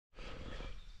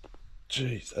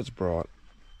Jeez, that's bright.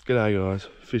 G'day guys,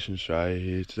 Fishinstraya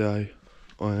here today.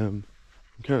 I'm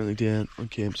currently down on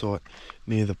campsite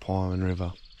near the Tamar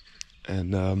River,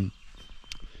 and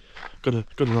got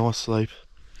a nice sleep.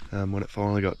 When it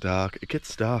finally got dark, it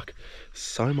gets dark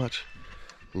so much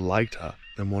later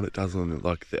than what it does on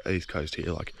like the east coast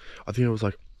here. Like I think it was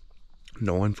like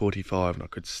 9:45 and I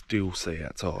could still see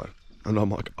outside, and I'm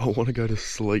like, I want to go to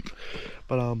sleep.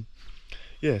 But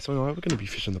yeah, so anyway, we're going to be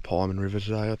fishing the Tamar River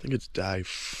today. I think it's day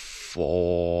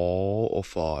 4 or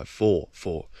 5.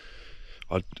 4.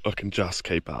 I can just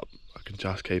keep up. I can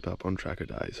just keep up on tracker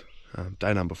days.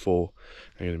 Day number 4,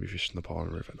 I'm going to be fishing the Tamar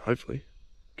River and hopefully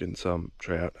getting some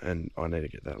trout. And I need to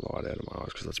get that light out of my eyes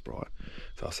because it's bright.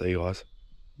 So I'll see you guys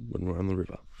when we're on the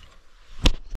river.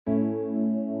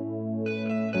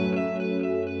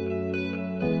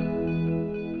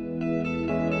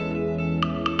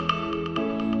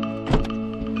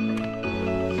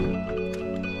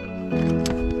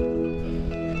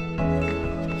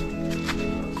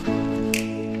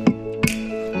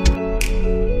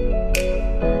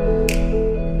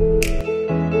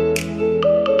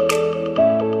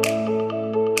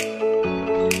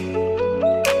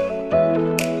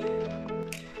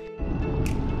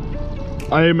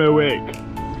 I am awake.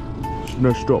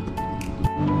 No stop.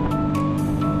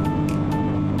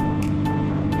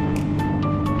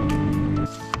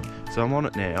 So I'm on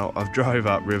it now. I've drove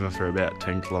up river for about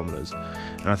 10 kilometres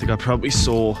and I think I probably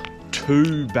saw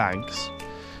 2 banks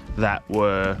that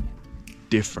were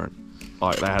different.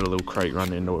 Like they had a little creek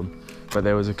run into them. But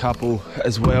there was a couple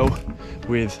as well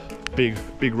with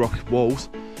big rock walls.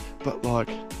 But like,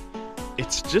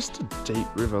 it's just a deep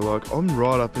river. Like I'm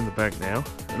right up in the bank now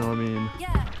and I'm in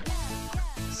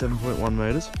 7.1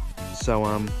 metres. So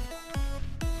I'm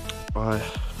not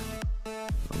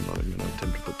even gonna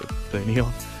attempt to put the beanie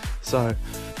on. So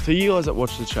for you guys that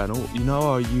watch the channel, you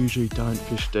know I usually don't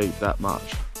fish deep that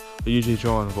much. I usually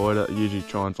try and avoid it. I usually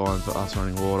try and find for us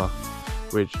running water,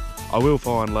 which I will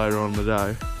find later on in the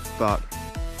day, but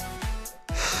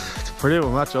it's pretty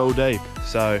much all deep.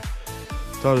 So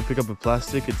try to pick up a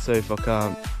plastic and see if I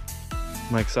can't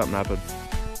make something happen.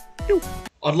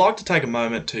 I'd like to take a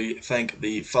moment to thank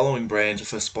the following brands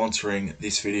for sponsoring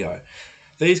this video.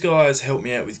 These guys help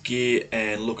me out with gear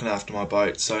and looking after my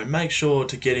boat, so make sure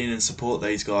to get in and support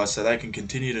these guys so they can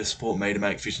continue to support me to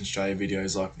make Fishinstraya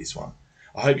videos like this one.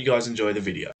 I hope you guys enjoy the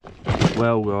video.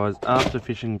 Well guys, after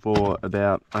fishing for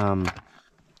about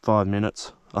 5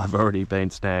 minutes, I've already been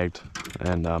snagged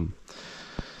and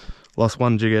lost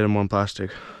 1 jig out and 1 plastic.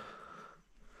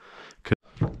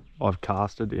 I've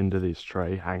casted into this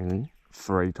tree hanging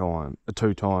 2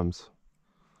 times.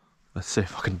 Let's see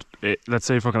if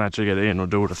I can actually get in or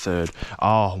do it a third.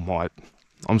 Oh my,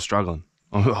 I'm struggling.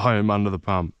 I'm under the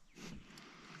pump.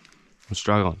 I'm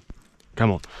struggling.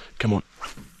 Come on.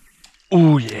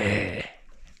 Oh yeah.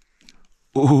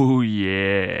 Oh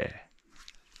yeah.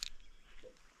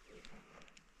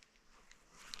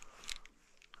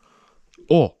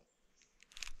 Oh.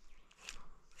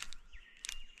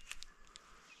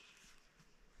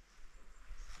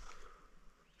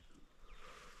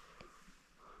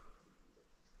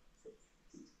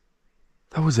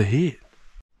 That was a hit.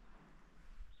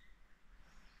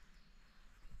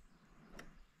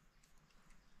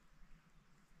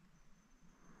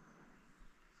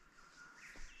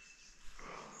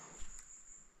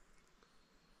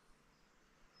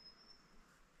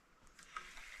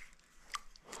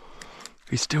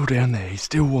 He's still down there. He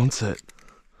still wants it.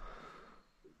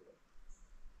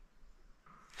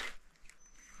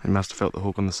 He must have felt the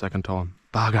hook on the second time.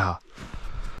 Bugger.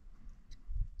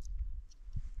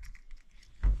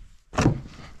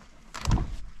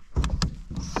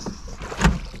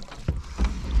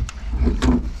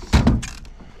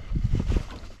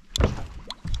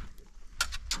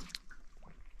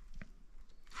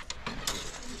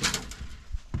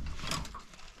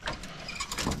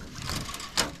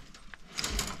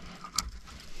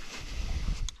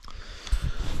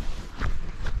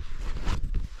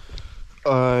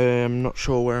 I am not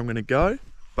sure where I'm going to go,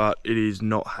 but it is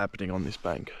not happening on this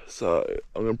bank. So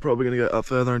I'm probably going to go up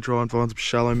further and try and find some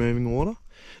shallow moving water.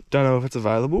 Don't know if it's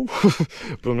available,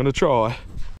 but I'm going to try.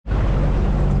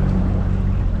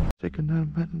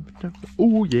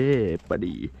 Oh yeah,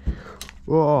 buddy.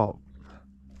 Oh.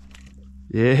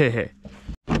 Yeah.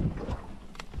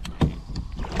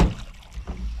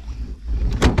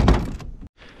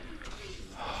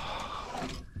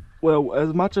 Well,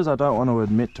 as much as I don't want to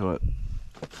admit to it,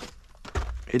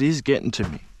 it is getting to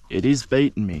me. It is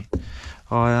beating me.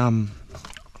 I've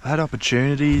had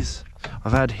opportunities,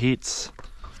 I've had hits,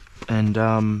 and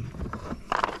I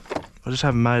just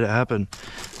haven't made it happen.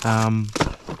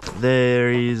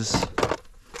 there is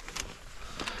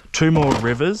 2 more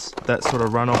rivers that sort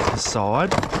of run off the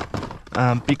side,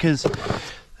 because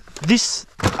this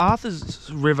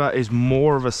Arthur's River is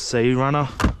more of a sea runner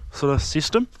sort of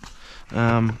system.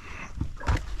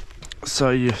 So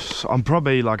I'm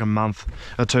probably like a month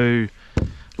or 2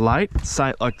 late.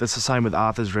 Like that's the same with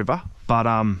Arthur's River, but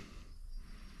I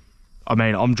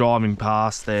mean, I'm driving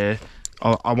past there.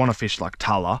 I want to fish like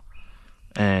Tulla,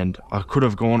 and I could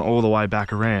have gone all the way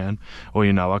back around, or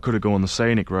you know, I could have gone the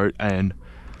scenic route and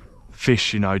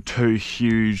fish, you know, 2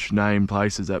 huge name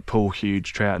places that pull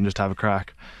huge trout and just have a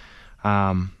crack.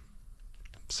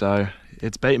 So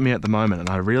it's beating me at the moment, and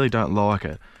I really don't like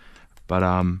it. But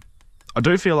I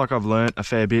do feel like I've learnt a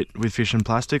fair bit with fishing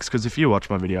plastics, because if you watch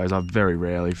my videos, I very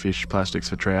rarely fish plastics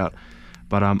for trout.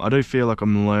 But I do feel like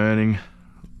I'm learning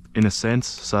in a sense,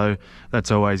 so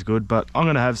that's always good. But I'm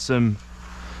gonna have some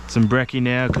brekkie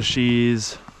now, because she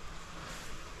is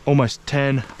almost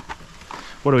 10.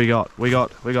 What do we got? We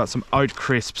got some oat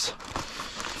crisps,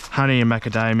 honey and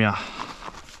macadamia.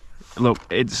 Look,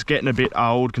 it's getting a bit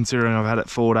old considering I've had it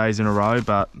 4 days in a row,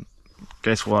 but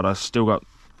guess what? I still got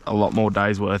a lot more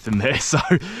days worth in there, so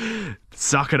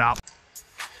suck it up.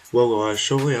 Well guys,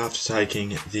 shortly after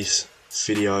taking this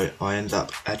video, I ended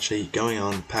up actually going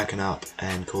on, packing up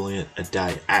and calling it a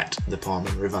day at the Tamar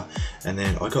River, and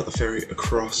then I got the ferry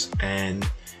across and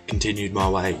continued my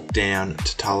way down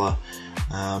to Tulla.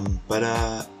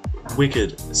 But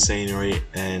wicked scenery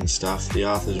and stuff, the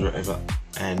Arthur's River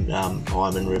and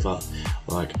Tamar River,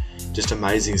 like just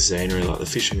amazing scenery. Like the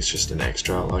fishing's just an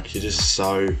extra, like you're just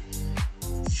so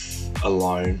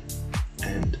alone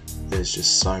and there's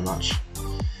just so much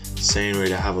scenery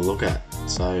to have a look at.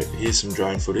 So here's some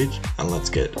drone footage and let's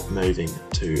get moving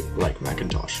to Lake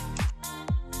McIntosh.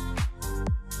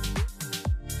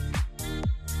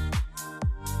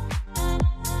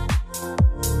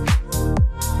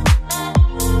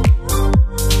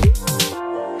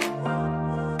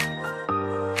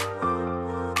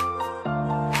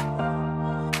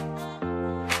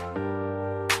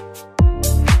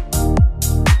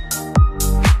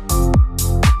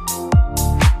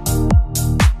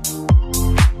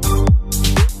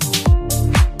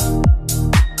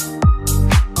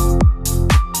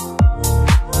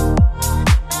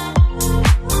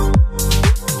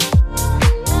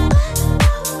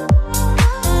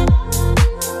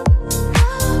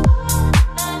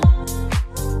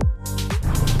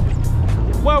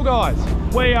 Well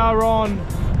guys, we are on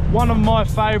one of my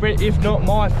favourite, if not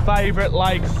my favourite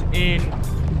lakes in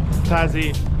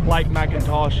Tassie, Lake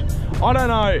McIntosh. I don't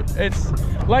know, it's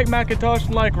Lake McIntosh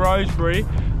and Lake Rosebery.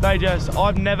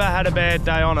 I've never had a bad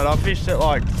day on it. I've fished it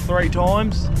like 3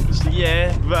 times,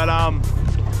 yeah, but I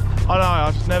don't know,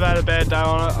 I've just never had a bad day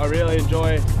on it. I really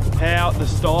enjoy how the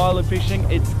style of fishing,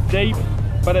 it's deep,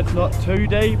 but it's not too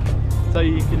deep, so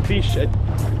you can fish a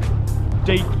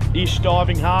deep-ish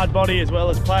diving hard body as well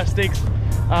as plastics.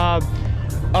 I've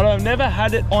never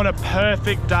had it on a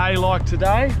perfect day like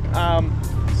today,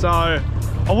 so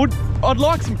I'd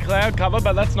like some cloud cover,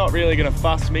 but that's not really going to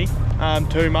fuss me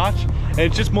too much.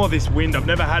 It's just more this wind. I've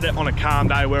never had it on a calm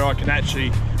day where I can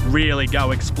actually really go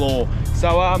explore.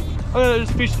 So I'm gonna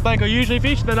just fish the bank I usually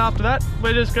fish, then after that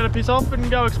we're just gonna piss off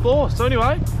and go explore. So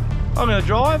anyway, I'm gonna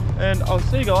drive and I'll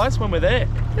see you guys when we're there.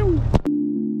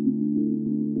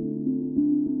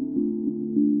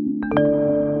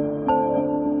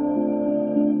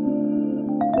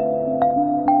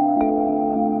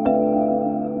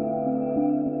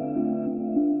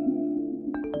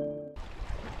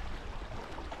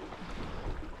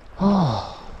 Oh.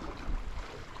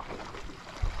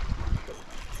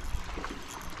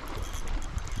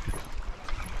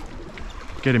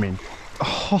 Get him in.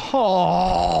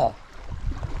 Oh.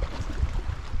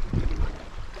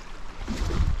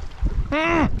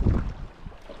 Mm.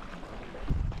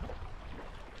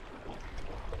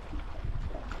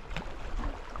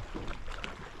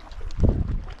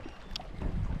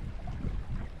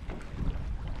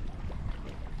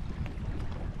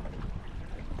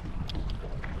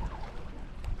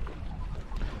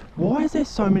 Why is there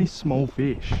so many small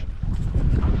fish?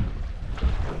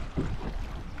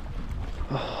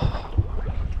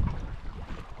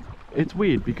 It's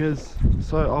weird because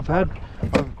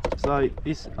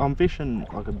I'm fishing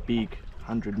like a big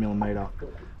 100mm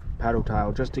paddle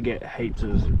tail just to get heaps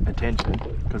of attention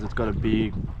because it's got a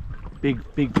big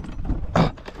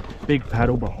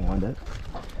paddle behind it.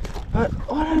 But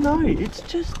I don't know, it's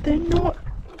just they're not,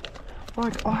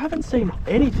 like, I haven't seen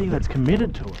anything that's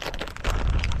committed to it.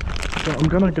 So I'm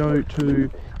gonna go to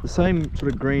the same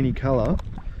sort of greeny colour,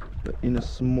 but in a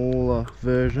smaller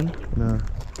version. No,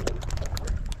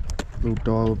 little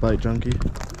dial bait junkie.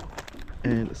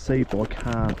 and see if I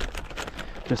can't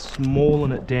just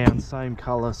smallen it down, same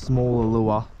colour, smaller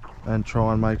lure, and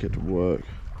try and make it work.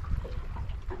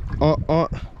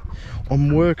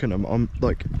 I'm working them. I'm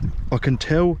like, I can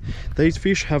tell these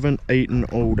fish haven't eaten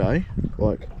all day.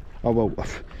 Like, oh well,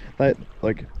 they,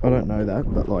 like, I don't know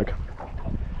that, but like,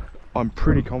 I'm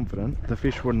pretty confident the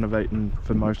fish wouldn't have eaten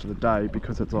for most of the day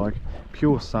because it's like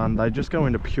pure sun. They just go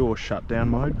into pure shutdown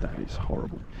mode. That is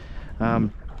horrible.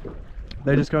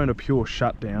 They just go into pure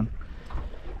shutdown,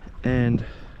 and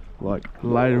like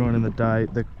later on in the day,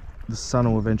 the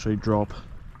sun will eventually drop,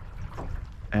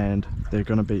 and they're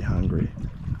going to be hungry.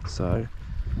 So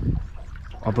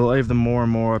I believe the more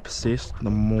and more I persist, the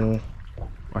more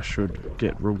I should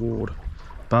get reward.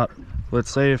 But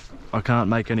let's see if I can't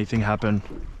make anything happen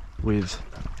with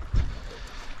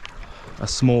a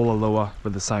smaller lure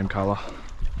with the same colour.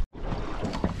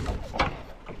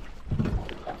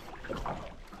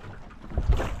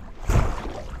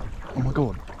 Oh my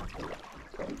god.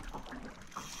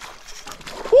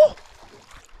 Woo!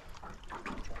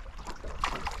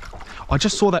 I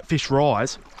just saw that fish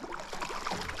rise.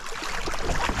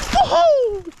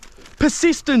 Woohoo!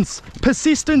 Persistence,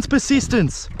 persistence,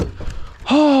 persistence.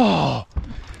 Oh,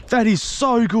 that is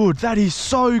so good. That is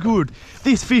so good.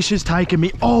 This fish has taken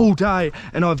me all day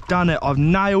and I've done it. I've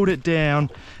nailed it down.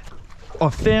 I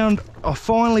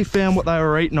finally found what they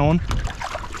were eating on.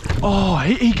 Oh,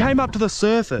 he came up to the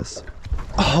surface.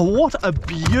 Oh, what a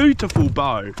beautiful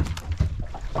bow.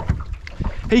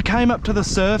 He came up to the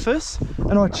surface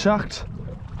and I chucked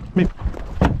my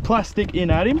plastic in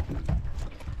at him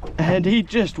and he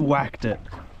just whacked it.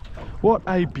 What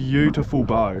a beautiful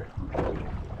bow.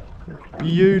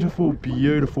 Beautiful,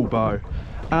 beautiful bow.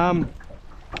 On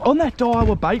that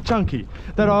Daiwa bait junkie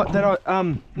that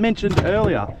I mentioned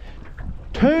earlier,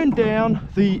 turned down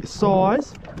the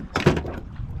size,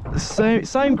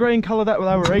 same green colour that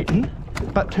they were eating,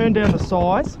 but turned down the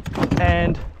size,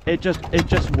 and it just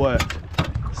worked.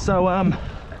 So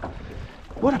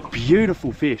what a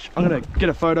beautiful fish. I'm gonna get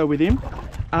a photo with him.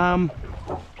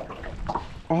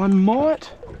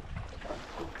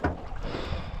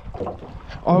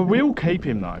 I will keep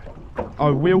him though. I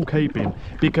will keep him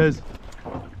because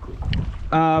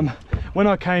when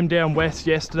I came down west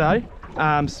yesterday,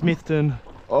 Smithton,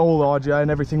 all IGA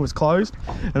and everything was closed,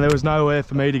 and there was nowhere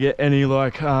for me to get any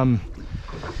like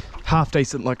half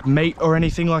decent like meat or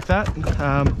anything like that,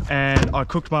 and I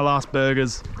cooked my last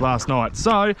burgers last night,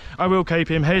 so I will keep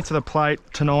him. Head to the plate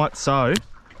tonight, so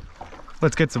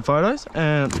let's get some photos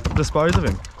and dispose of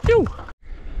him. Phew.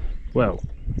 Well,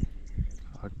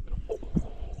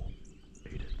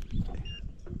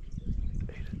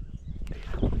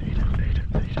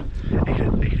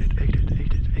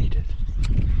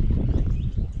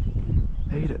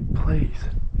 eat it, please.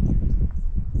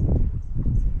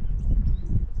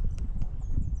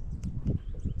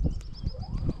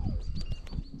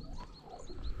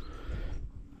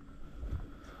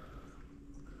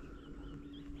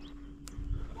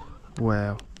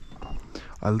 Wow.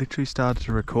 I literally started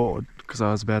to record because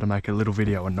I was about to make a little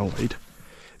video annoyed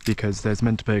because there's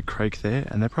meant to be a creek there,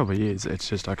 and there probably is, it's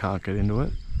just I can't get into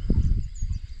it.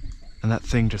 And that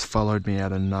thing just followed me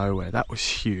out of nowhere. That was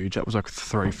huge. That was like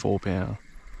 3-4 pounder.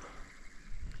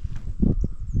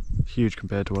 Huge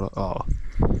compared to what I, oh,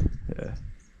 yeah.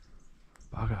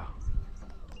 Bugger.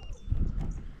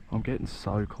 I'm getting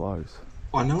so close.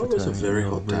 I know it was a very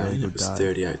hot day and it was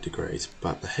 38 degrees,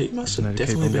 but the heat must have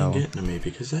definitely been getting to me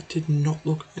because that did not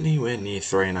look anywhere near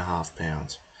 3.5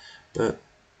 pounds. But,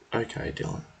 okay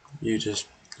Dylan, you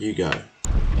go.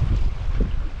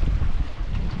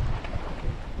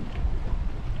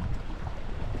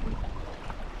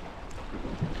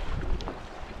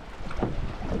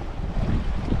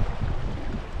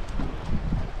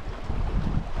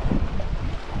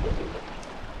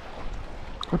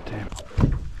 God damn it.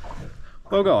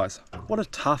 Well guys, what a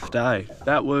tough day.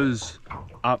 That was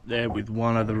up there with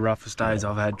one of the roughest days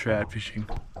I've had trout fishing.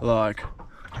 Like,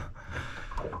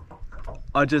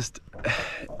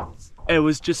 it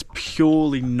was just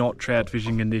purely not trout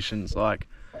fishing conditions. Like,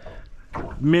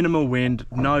 minimal wind,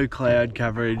 no cloud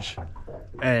coverage,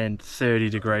 and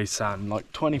 30-degree sun.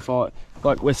 Like 25,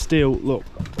 like we're still, look.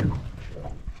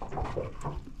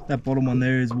 That bottom one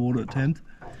there is water temp.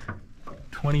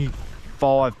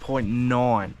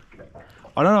 25.9.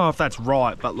 I don't know if that's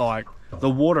right, but like the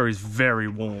water is very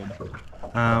warm.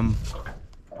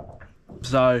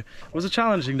 So it was a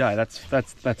challenging day, that's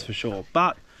for sure.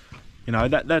 But you know,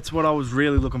 that's what I was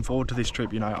really looking forward to this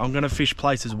trip. You know, I'm gonna fish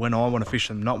places when I want to fish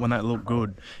them, not when they look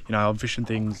good. You know, I'm fishing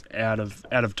things out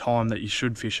of time that you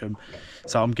should fish them.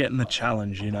 So I'm getting the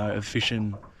challenge, you know, of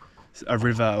fishing a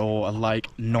river or a lake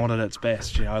not at its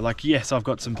best, you know. Like, yes, I've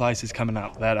got some places coming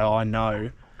up that I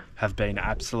know have been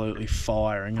absolutely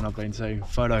firing, and I've been seeing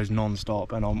photos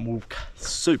non-stop, and I'm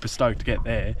super stoked to get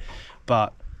there,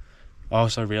 but I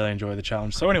also really enjoy the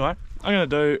challenge. So anyway, I'm going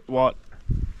to do what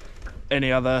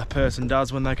any other person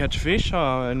does when they catch a fish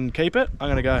and keep it. I'm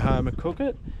going to go home and cook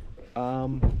it,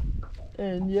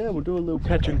 and yeah, we'll do a little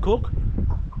catch and cook,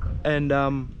 and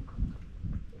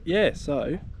yeah,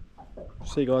 so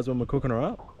see you guys when we're cooking her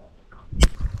up.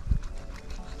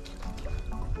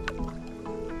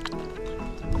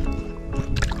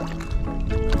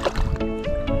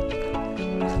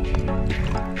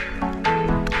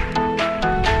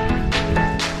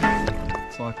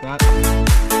 It's like that.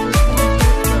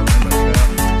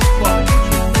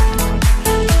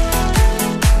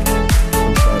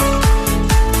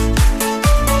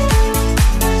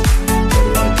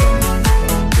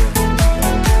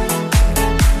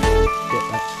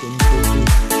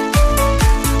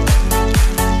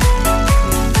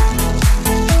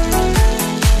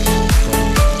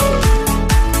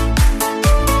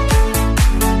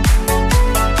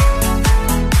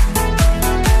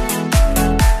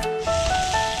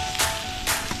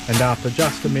 And after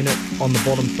just a minute on the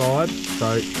bottom side,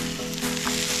 so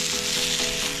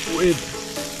with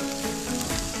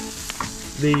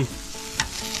the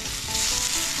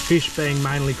fish being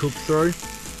mainly cooked through,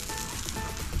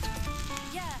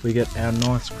 we get our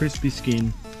nice crispy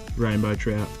skin rainbow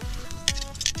trout.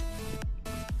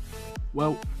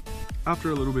 Well,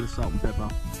 after a little bit of salt and pepper,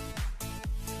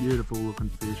 beautiful looking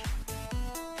fish.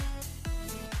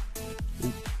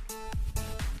 Ooh.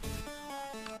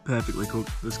 Perfectly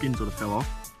cooked. The skin sort of fell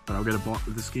off, but I'll get a bite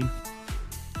with the skin.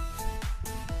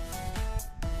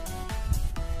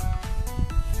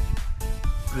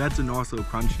 It adds a nice little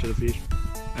crunch to the fish,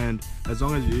 and as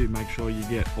long as you make sure you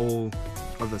get all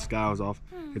of the scales off,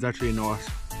 it's actually a nice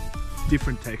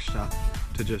different texture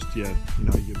to just your, you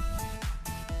know, your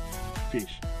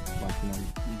fish, like, you know,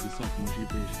 your soft mushy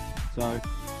fish. So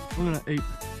I'm gonna eat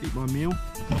my meal,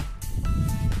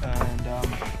 and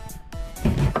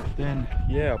then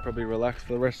yeah, I'll probably relax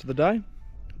for the rest of the day.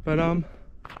 But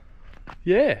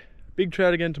yeah, big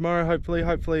trout again tomorrow.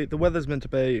 Hopefully the weather's meant to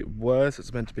be worse.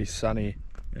 It's meant to be sunny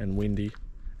and windy,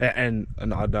 and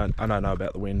I don't know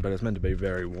about the wind, but it's meant to be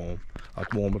very warm,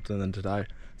 like warmer than today.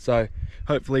 So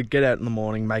hopefully get out in the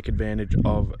morning, make advantage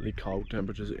of the cold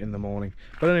temperatures in the morning.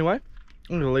 But anyway,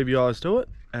 I'm going to leave you guys to it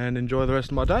and enjoy the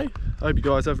rest of my day. Hope you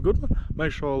guys have a good one.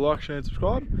 Make sure to like, share and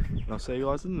subscribe, and I'll see you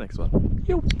guys in the next one.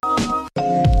 Yo.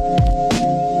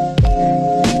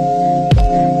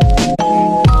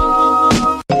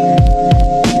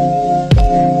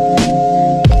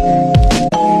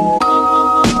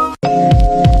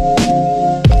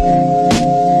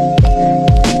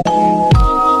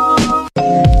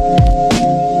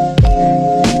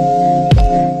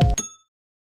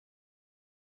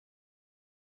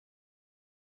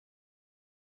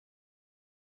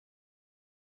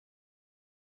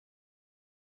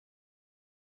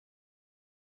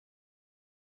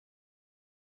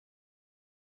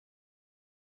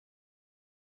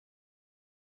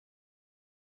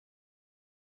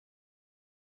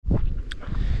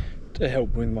 To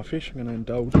help with my fish, I'm going to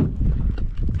indulge